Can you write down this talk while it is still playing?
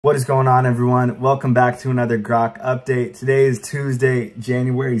What is going on, everyone? Welcome back to another GROK update. Today is Tuesday,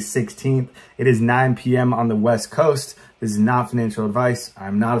 January 16th. It is 9 p.m. on the West Coast. This is not financial advice.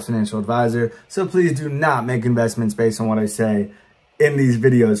 I'm not a financial advisor, so please do not make investments based on what I say in these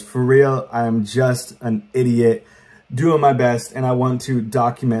videos. For real, I am just an idiot doing my best, and I want to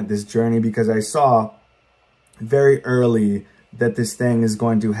document this journey because I saw very early that this thing is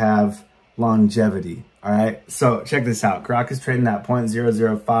going to have longevity. All right, so check this out. GROK is trading at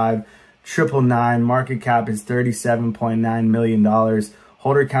 0.005999. Market cap is $37.9 million.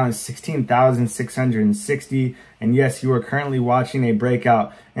 Holder count is 16,660. And yes, you are currently watching a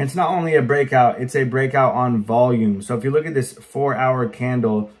breakout. And it's not only a breakout, it's a breakout on volume. So if you look at this 4-hour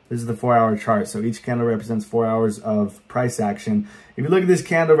candle, this is the 4-hour chart. So each candle represents 4 hours of price action. If you look at this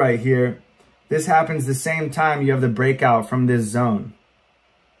candle right here, this happens the same time you have the breakout from this zone.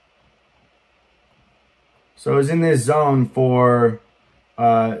 So it was in this zone for,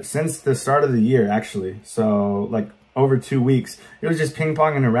 since the start of the year, actually. So like over 2 weeks, it was just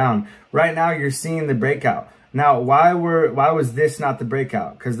ping-ponging around. Right now, you're seeing the breakout. Now, why was this not the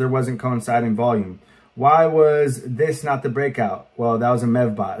breakout? Because there wasn't coinciding volume. Why was this not the breakout? Well, that was a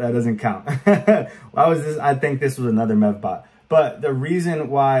MEV bot. That doesn't count. Why was this? I think this was another MEV bot. But the reason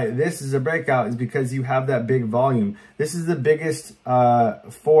why this is a breakout is because you have that big volume. This is the biggest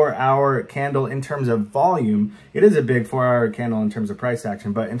 4-hour candle in terms of volume. It is a big 4-hour candle in terms of price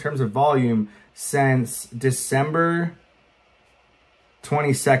action, but in terms of volume, since December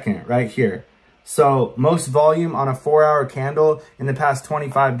 22nd, right here. So most volume on a 4-hour candle in the past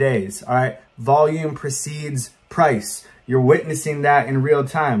 25 days, all right? Volume precedes price. You're witnessing that in real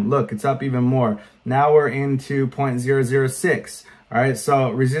time. Look, it's up even more. Now we're into 0.006. All right, so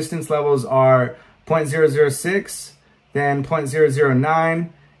resistance levels are 0.006, then 0.009,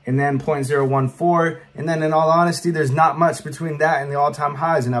 and then 0.014. And then in all honesty, there's not much between that and the all-time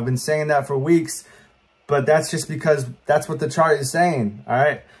highs. And I've been saying that for weeks, but that's just because that's what the chart is saying. All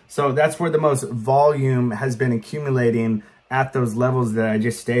right, so that's where the most volume has been accumulating at those levels that I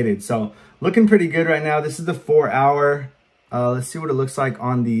just stated. So looking pretty good right now. This is the 4-hour. Let's see what it looks like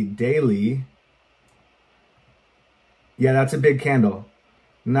on the daily. Yeah, that's a big candle.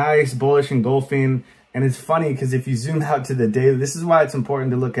 Nice, bullish engulfing. And it's funny because if you zoom out to the daily, this is why it's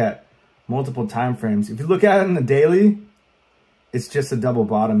important to look at multiple time frames. If you look at it in the daily, it's just a double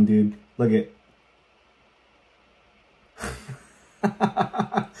bottom, dude. Look at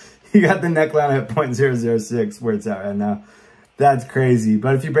you got the neckline at 0.006 where it's at right now. That's crazy.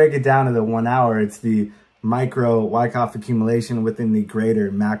 But if you break it down to the 1 hour, it's the micro Wyckoff accumulation within the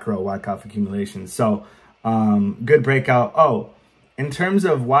greater macro Wyckoff accumulation. So good breakout. Oh, in terms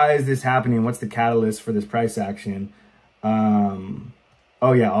of why is this happening, what's the catalyst for this price action?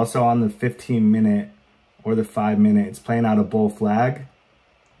 Oh yeah, also on the 15-minute or the 5-minute, it's playing out a bull flag,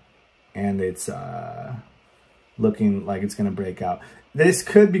 and it's looking like it's going to break out. This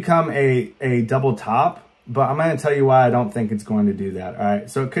could become a double top, but I'm going to tell you why I don't think it's going to do that. All right,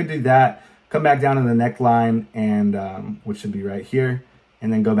 so it could do that, come back down to the neckline, and which should be right here,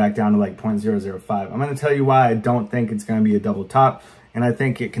 and then go back down to like 0.005. I'm going to tell you why I don't think it's going to be a double top, and I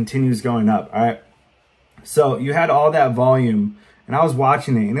think it continues going up. All right, so you had all that volume, and I was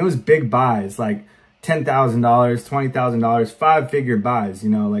watching it, and it was big buys, like $10,000, $20,000, 5-figure buys, you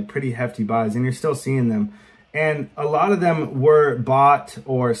know, like pretty hefty buys, and you're still seeing them. And a lot of them were bought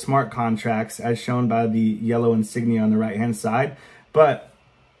or smart contracts, as shown by the yellow insignia on the right-hand side. But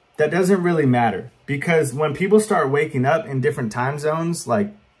that doesn't really matter, because when people start waking up in different time zones,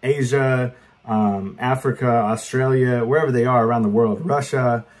 like Asia, Africa, Australia, wherever they are around the world,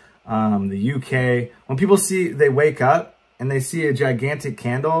 Russia, the UK, when people they wake up and they see a gigantic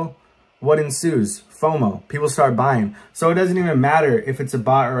candle, what ensues? FOMO. People start buying. So it doesn't even matter if it's a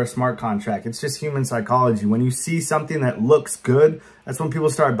bot or a smart contract. It's just human psychology. When you see something that looks good, that's when people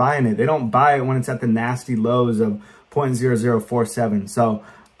start buying it. They don't buy it when it's at the nasty lows of 0.0047. So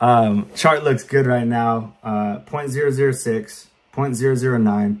chart looks good right now. 0.006,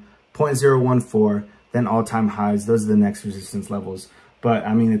 0.009, 0.014, then all-time highs. Those are the next resistance levels. But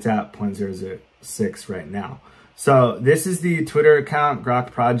I mean, it's at 0.006 right now. So this is the Twitter account,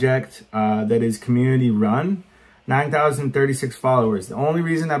 GROK Project, that is community run, 9,036 followers. The only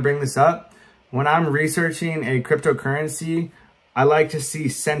reason I bring this up, when I'm researching a cryptocurrency, I like to see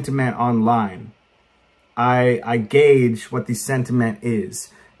sentiment online. I gauge what the sentiment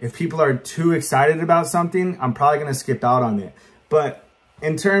is. If people are too excited about something, I'm probably going to skip out on it. But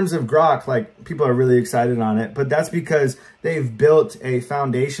in terms of GROK, like, people are really excited on it, but that's because they've built a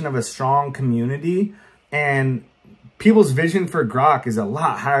foundation of a strong community, and people's vision for GROK is a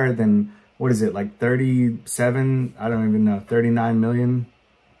lot higher than, what is it, like 37, I don't even know, 39 million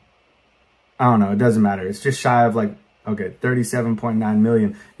I don't know. It doesn't matter. It's just shy of like, okay, 37.9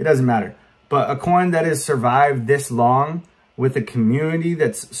 million. It doesn't matter. But a coin that has survived this long with a community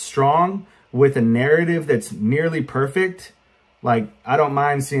that's strong, with a narrative that's nearly perfect, like, I don't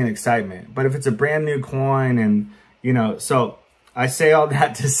mind seeing excitement. But if it's a brand new coin and, you know, so I say all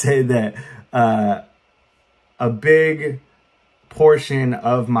that to say that a big portion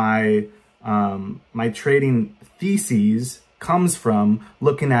of my my trading theses comes from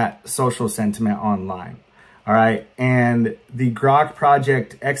looking at social sentiment online. All right. And the GROK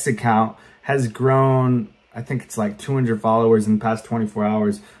Project X account has grown, I think it's like 200 followers in the past 24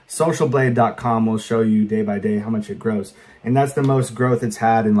 hours. Socialblade.com will show you day by day how much it grows. And that's the most growth it's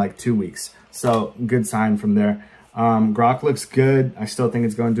had in like 2 weeks. So good sign from there. GROK looks good. I still think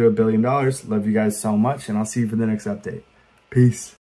it's going to do $1 billion. Love you guys so much. And I'll see you for the next update. Peace.